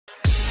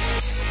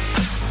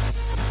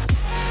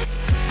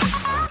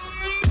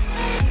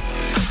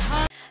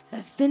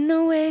I've been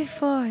away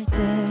for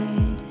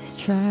days,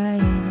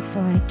 trying to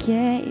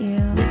forget you.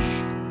 Wish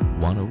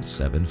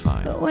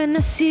 107.5. But when I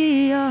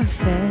see your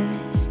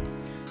face,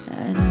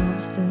 I know I'm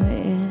still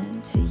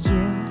into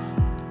you.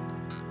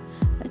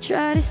 I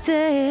try to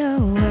stay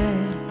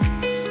away,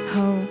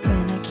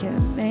 hoping I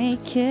can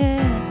make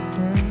it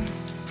through.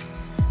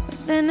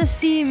 But then I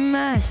see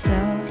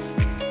myself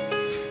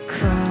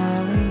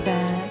crawling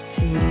back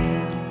to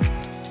you.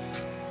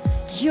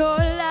 You're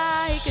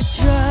like a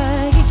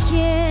drug I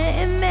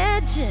can't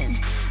imagine.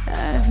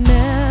 I've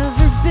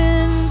never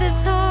been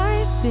this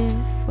hard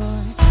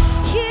before.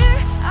 Here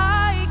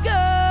I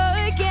go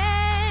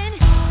again.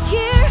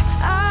 Here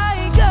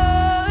I go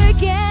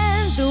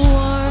again. The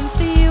warmth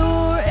that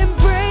you're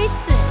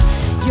embracing,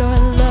 your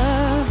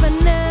love I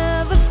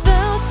never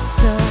felt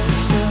so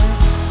sure.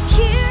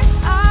 Here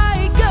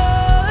I go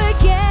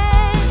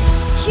again.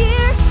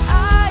 Here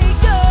I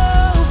go,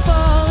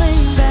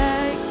 falling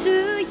back to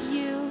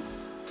you,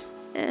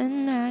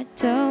 and I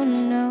don't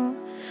know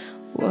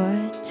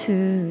what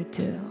to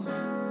do.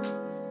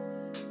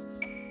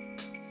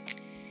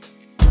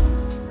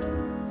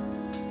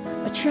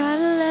 I try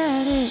to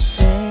let it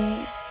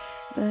fade,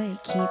 but you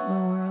keep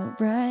my world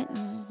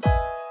brighten.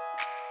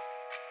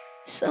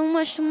 So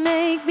much to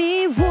make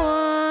me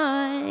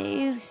want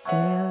you to stay a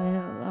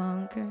little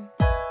longer.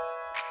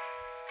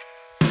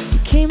 You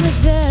came, but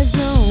there's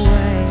no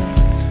way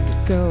to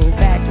go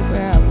back to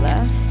where I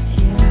left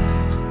you.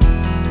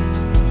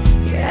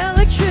 Your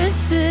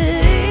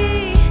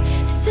electricity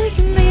is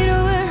taking me to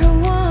where I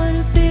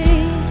wanna be.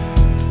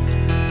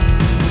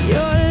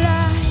 You're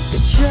like a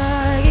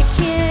drug I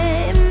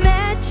can't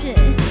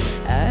imagine.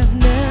 I've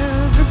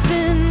never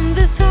been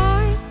this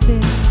hard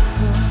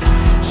before.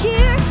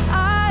 Here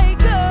I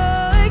go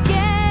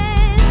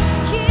again.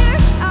 Here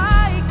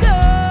I go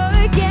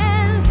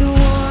again. The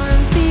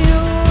warmth that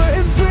you're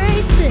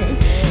embracing,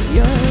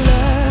 your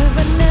love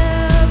I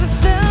never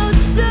felt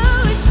so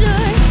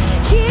sure.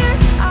 Here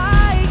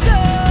I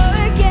go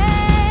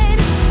again.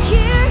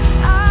 Here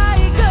I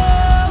go,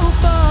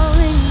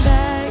 falling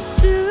back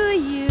to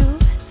you,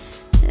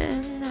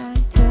 and I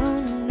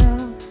don't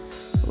know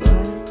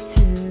what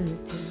to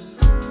do.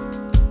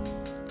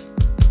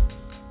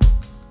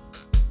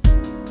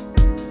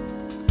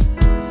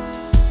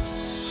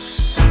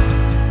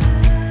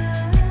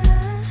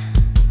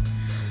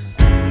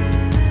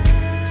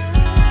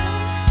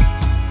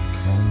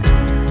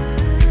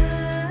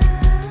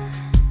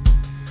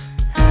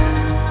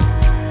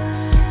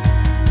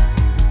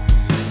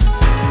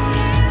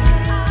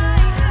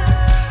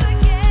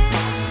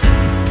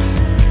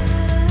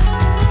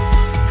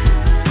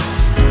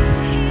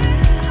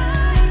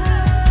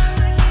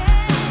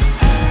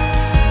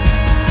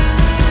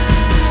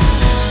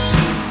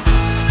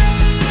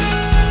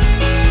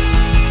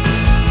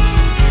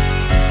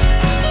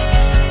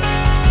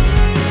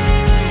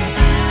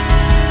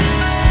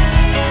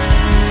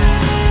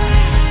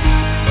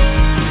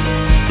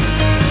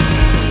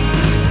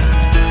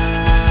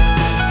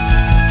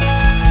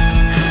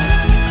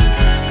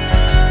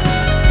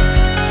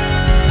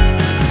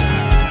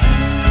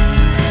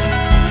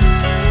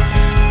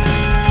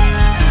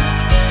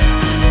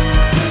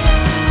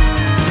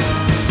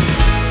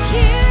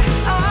 Here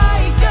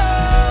I go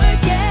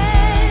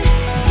again.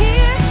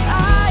 Here I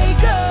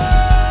go.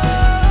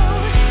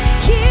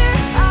 Here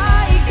I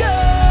go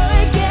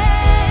again.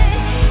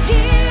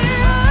 Here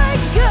I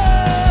go.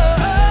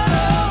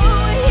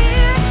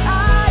 Here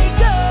I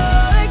go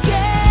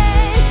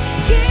again.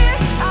 Here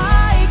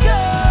I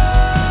go.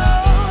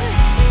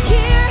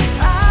 Here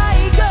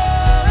I go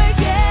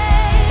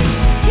again.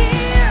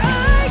 Here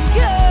I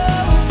go,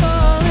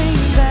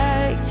 falling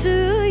back to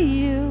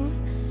you,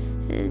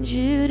 and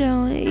you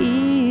don't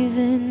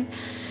even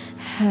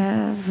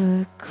have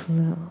a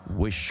clue.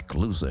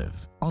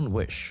 WISHclusive on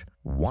Wish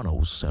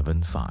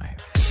 107.5.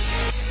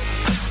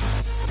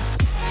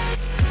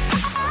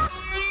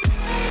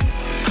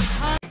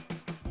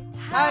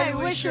 Hi,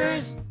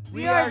 Wishers!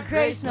 We are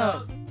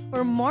Gracenote.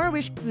 For more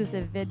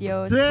WISHclusive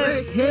videos,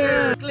 Click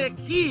here. Click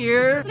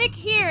here. click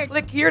here.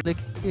 Click here. Click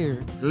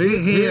here. Click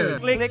here.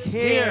 Click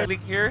here.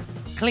 Click here.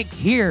 Click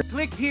here.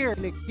 Click here.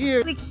 Click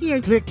here. Click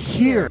here. Click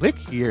here. Click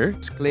here.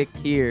 Click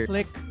here.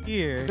 Click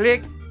here.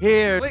 Click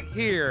here. Click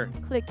here.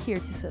 Click here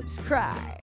to subscribe.